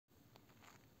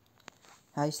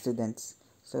Hi students,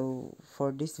 so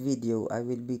for this video I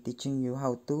will be teaching you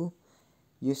how to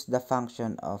use the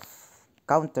function of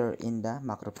counter in the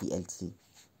MacroPLC.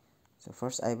 So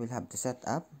first I will have to set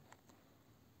up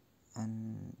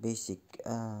an basic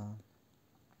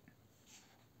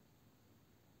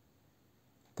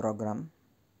program.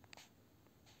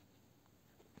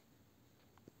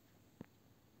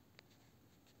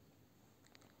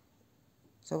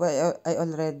 So I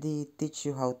already teach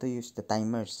you how to use the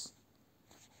timers.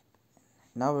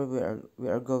 Now we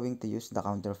are going to use the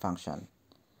counter function.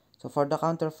 So for the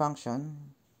counter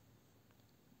function,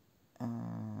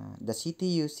 the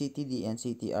CTU, CTD, and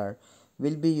CTR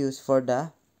will be used for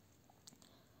the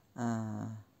uh,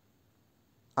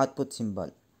 output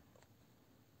symbol.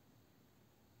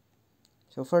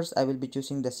 So first I will be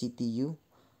choosing the CTU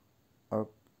or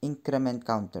increment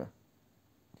counter,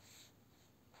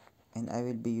 and I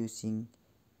will be using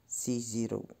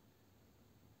C0.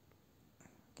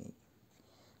 Okay.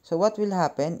 So what will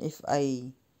happen if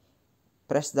I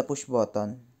press the push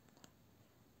button?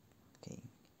 Okay.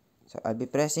 So I'll be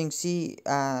pressing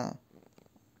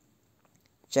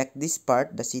check this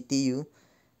part, the CTU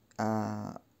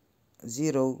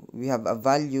 0, we have a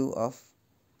value of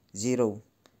 0.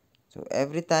 So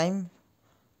every time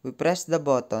we press the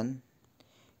button,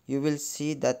 you will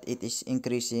see that it is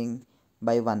increasing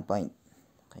by 1 point.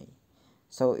 Okay.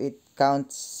 So it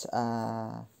counts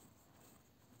up.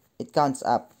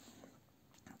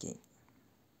 Okay.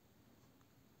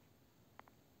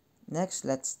 Next,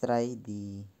 let's try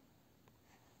the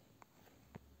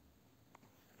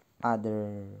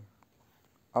other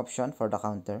option for the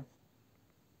counter.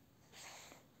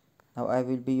 Now I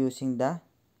will be using the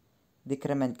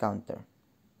decrement counter.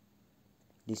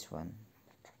 This one.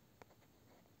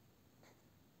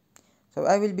 So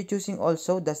I will be choosing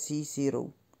also the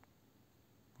C0.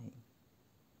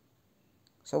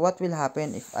 So what will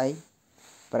happen if I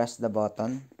press the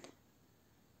button,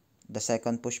 the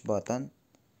second push button?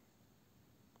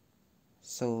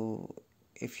 So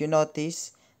if you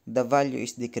notice, the value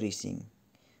is decreasing.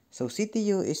 So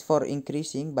CTU is for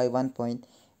increasing by 1 point,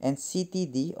 and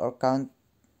CTD or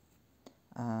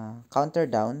counter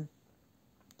down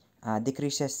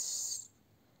decreases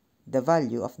the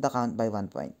value of the count by 1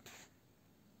 point.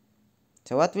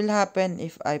 So what will happen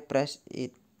if I press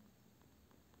it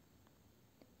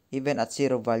even at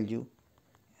 0 value?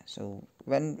 So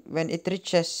when it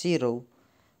reaches 0,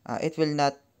 it will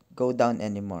not go down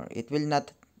anymore. It will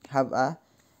not have a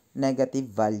negative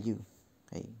value.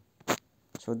 Okay.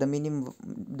 So the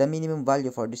minimum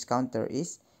value for this counter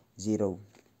is 0.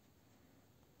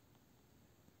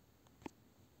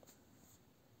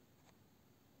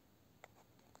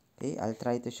 Okay, I'll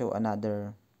try to show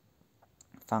another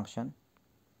function.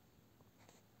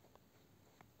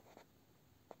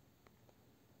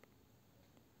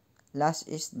 Last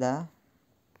is the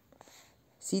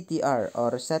CTR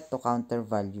or set to counter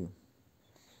value.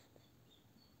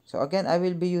 So again, I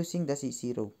will be using the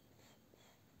C0,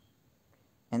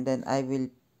 and then I will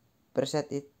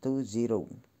preset it to 0.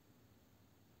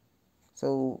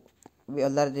 So we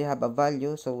already have a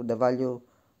value, so the value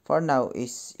for now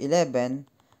is 11.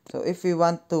 So if we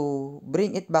want to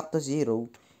bring it back to 0,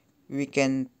 we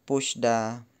can push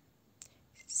the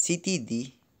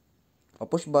CTD or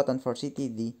push button for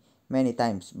CTD many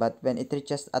times. But when it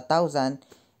reaches 1,000,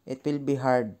 it will be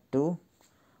hard to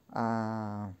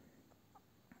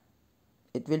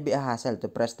it will be a hassle to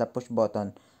press the push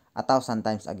button 1,000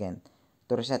 times again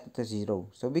to reset it to 0.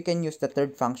 So we can use the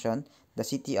third function, the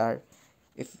CTR.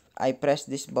 If I press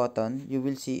this button, you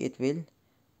will see it will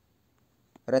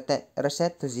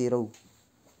reset to 0.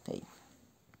 Okay.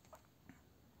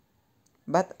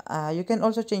 But you can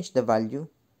also change the value.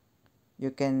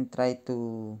 You can try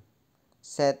to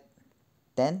set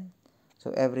 10.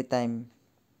 So every time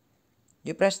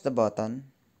you press the button,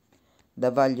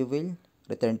 the value will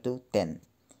return to 10.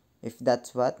 If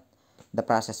that's what the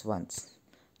process wants.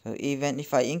 So even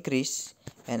if I increase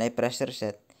and I press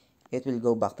reset, it will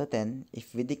go back to 10.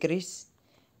 If we decrease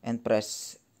and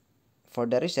press for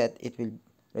the reset, it will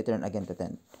return again to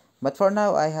 10. But for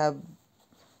now, I have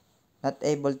not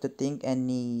able to think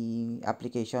any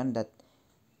application that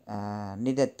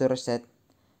needed to reset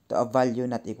to a value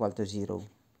not equal to 0.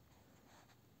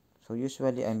 So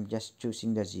usually I'm just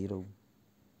choosing the 0.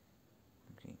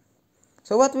 Okay.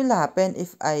 So what will happen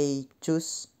if I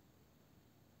choose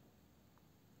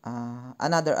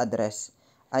another address?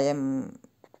 I am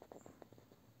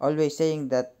always saying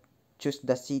that choose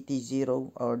the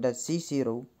CT0 or the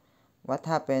C0. What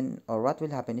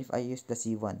will happen if I use the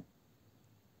C1?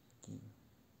 Okay.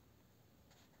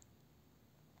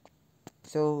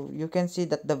 So you can see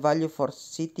that the value for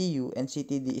CTU and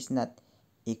CTD is not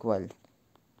equal.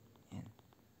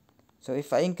 So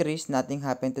if I increase, nothing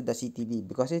happened to the CTD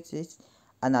because it is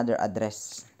another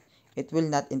address. It will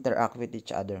not interact with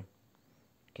each other.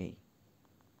 Okay.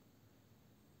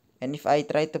 And if I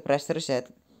try to press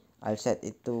reset, I'll set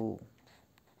it to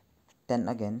 10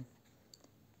 again.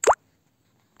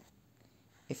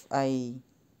 If I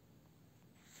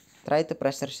try to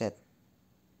press reset,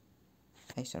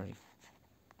 sorry.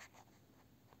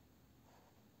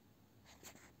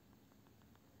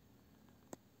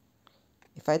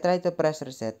 If I try to press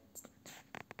reset,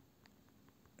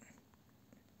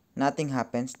 nothing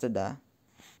happens to the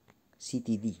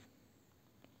CTD.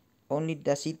 Only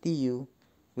the CTU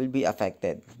will be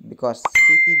affected because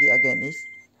CTD again is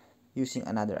using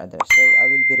another address. So I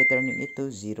will be returning it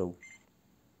to 0.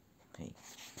 Okay.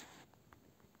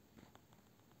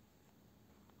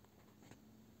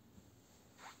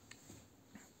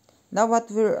 Now what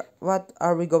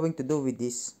are we going to do with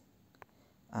this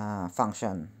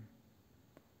function?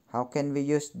 How can we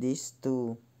use this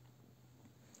to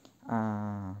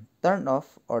turn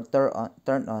off or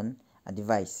turn on a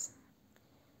device?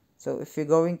 So if we're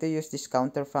going to use this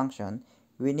counter function,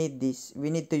 we need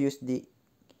to use the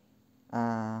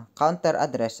counter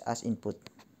address as input.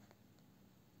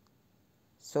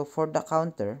 So for the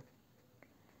counter,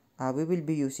 we will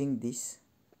be using these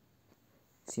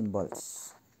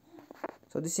symbols.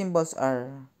 So the symbols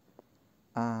are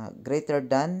greater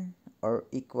than or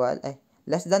equal,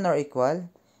 less than or equal,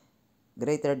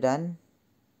 greater than,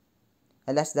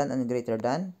 less than and greater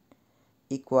than,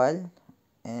 equal,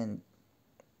 and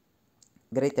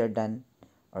greater than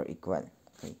or equal.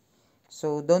 Okay.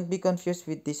 So don't be confused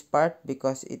with this part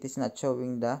because it is not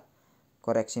showing the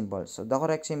correct symbol. So the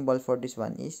correct symbol for this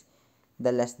one is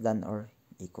the less than or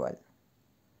equal.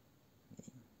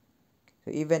 Okay.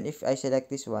 So even if I select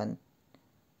this one,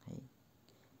 okay,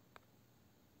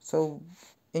 so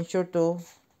ensure to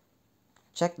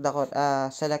check the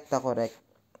select the correct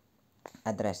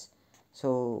address.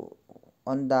 So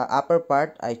on the upper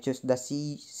part, I choose the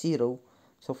C0.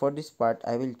 So for this part,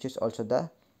 I will choose also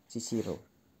the C0.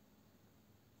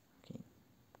 Okay.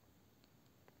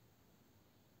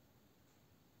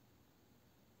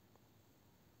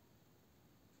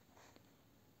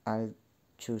 I'll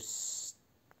choose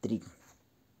 3.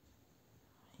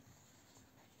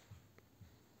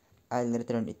 I'll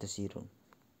return it to 0. Okay.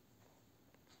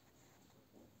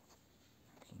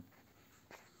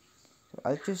 So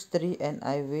I'll choose 3 and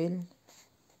I will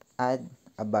add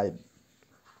a bulb.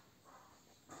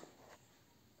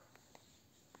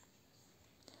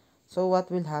 So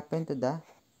what will happen to the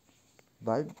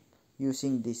bulb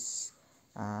using this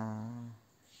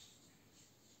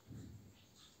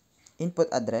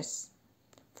input address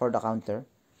for the counter?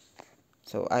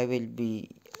 So I will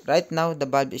be, right now the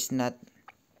bulb is not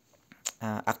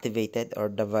activated or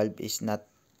the bulb is not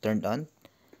turned on.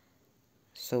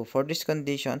 So for this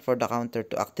condition, for the counter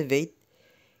to activate,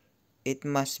 it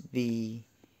must be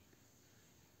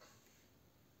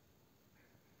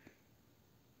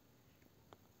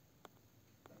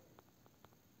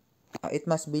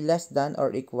less than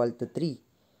or equal to 3.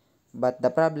 But the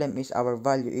problem is our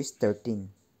value is 13.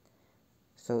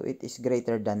 So it is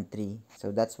greater than 3.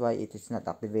 So that's why it is not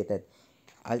activated.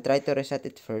 I'll try to reset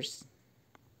it first.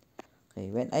 Okay,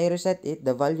 when I reset it,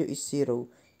 the value is 0.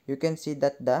 You can see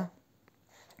that the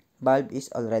bulb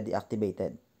is already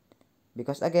activated.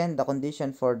 Because again, the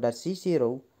condition for the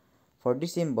C0, for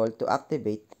this symbol to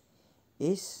activate,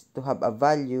 is to have a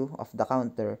value of the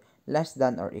counter less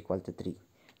than or equal to 3.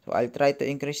 So I'll try to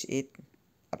increase it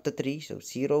up to 3. So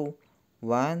 0,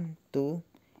 1, 2,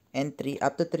 and 3.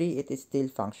 Up to 3, it is still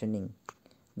functioning.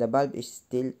 The bulb is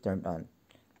still turned on.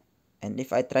 And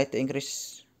if I try to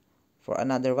increase for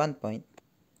another 1 point,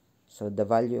 so the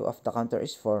value of the counter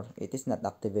is 4, it is not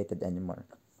activated anymore.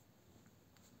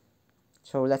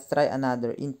 So let's try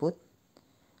another input.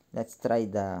 Let's try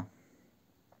the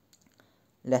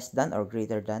less than or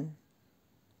greater than.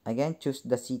 Again, choose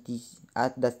the CT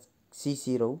at the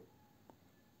C0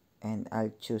 and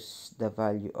I'll choose the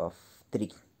value of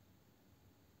 3.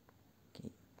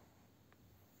 Okay.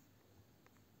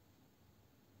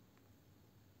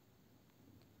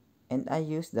 And I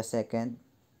use the second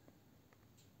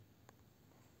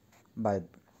bulb.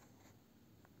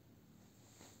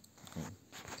 Okay.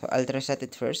 So I'll reset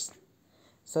it first.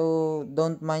 So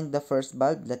don't mind the first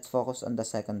bulb. Let's focus on the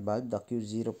second bulb, the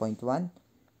Q0.1.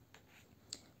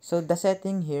 So the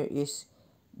setting here is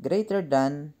greater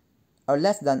than or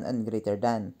less than and greater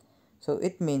than. So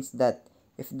it means that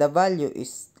if the value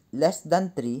is less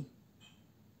than 3,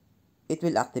 it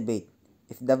will activate.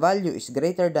 If the value is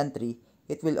greater than 3,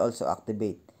 it will also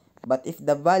activate. But if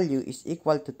the value is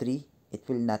equal to 3, it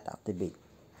will not activate.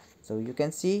 So you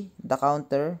can see the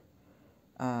counter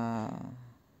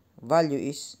value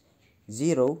is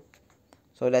 0.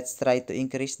 So let's try to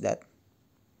increase that.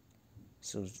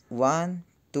 So 1,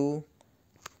 2,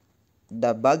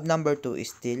 the bulb number 2 is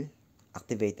still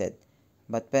activated.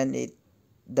 But when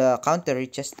the counter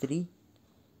reaches 3,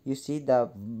 you see the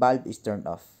bulb is turned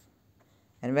off.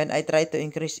 And when I try to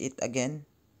increase it again,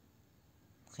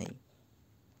 okay,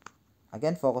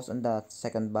 again focus on the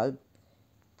second bulb,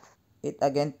 it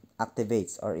again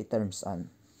activates or it turns on.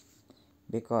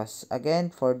 Because again,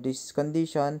 for this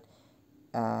condition,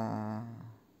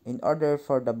 in order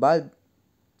for the bulb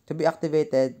to be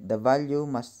activated, the value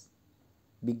must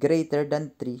be greater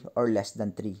than 3 or less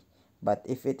than 3. But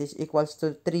if it is equals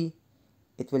to 3,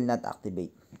 it will not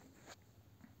activate.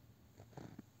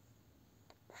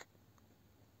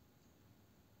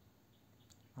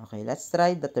 Okay, let's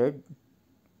try the third,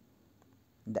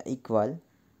 the equal,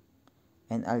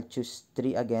 and I'll choose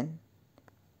 3 again.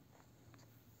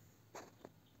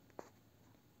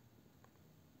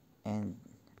 And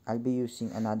I'll be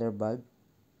using another bulb.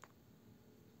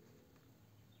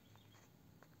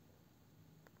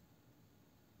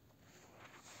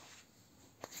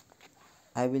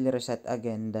 I will reset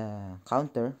again the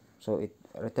counter so it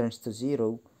returns to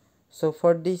 0. So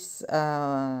for this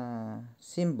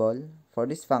symbol, for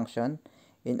this function,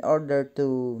 in order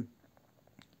to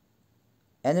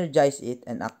energize it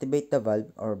and activate the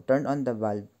valve or turn on the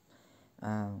valve,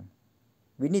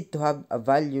 we need to have a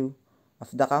value of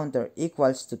the counter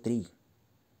equals to 3.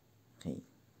 Okay.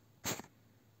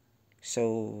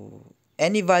 So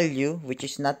any value which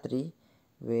is not 3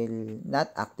 will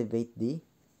not activate the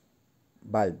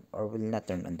bulb or will not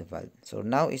turn on the valve. So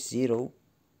now is 0.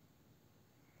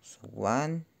 So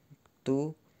 1,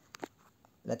 2.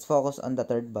 Let's focus on the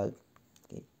third bulb.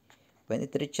 Okay. When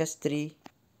it reaches 3,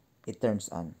 it turns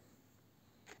on.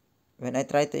 When I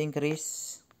try to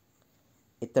increase,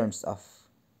 it turns off.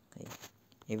 Okay.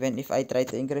 Even if I try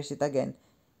to increase it again,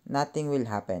 nothing will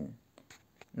happen.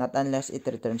 Not unless it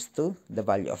returns to the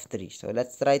value of 3. So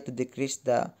let's try to decrease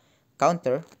the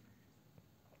counter.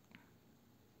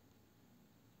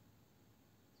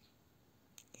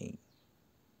 Okay.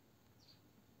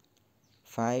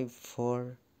 5,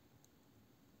 4,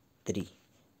 3.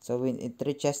 So when it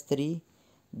reaches 3,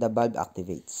 the bulb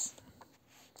activates.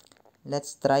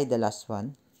 Let's try the last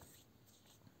one.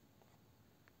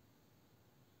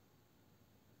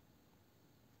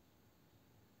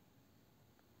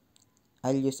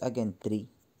 I'll use again 3.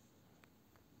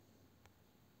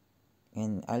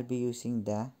 And I'll be using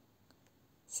the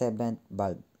 7th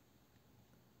bulb.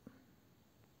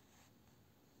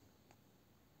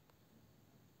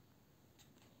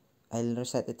 I'll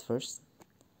reset it first.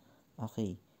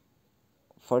 Okay.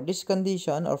 For this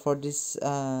condition or for this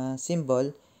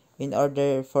symbol, in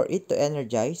order for it to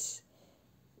energize,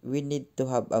 we need to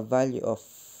have a value of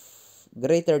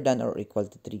greater than or equal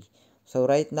to 3. So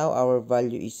right now our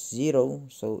value is 0,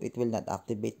 so it will not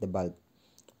activate the bulb.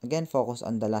 Again, focus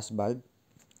on the last bulb.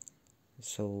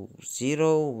 So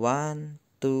 0, 1,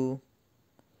 2,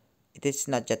 it is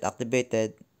not yet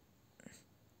activated.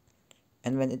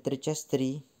 And when it reaches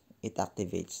 3, it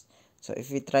activates. So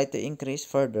if we try to increase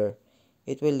further,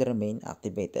 it will remain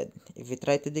activated. If we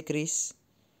try to decrease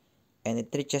and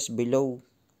it reaches below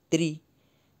 3,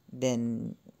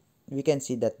 then we can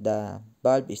see that the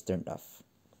bulb is turned off.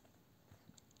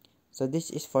 So this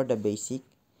is for the basic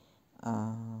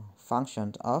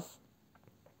functions of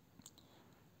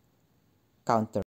counter.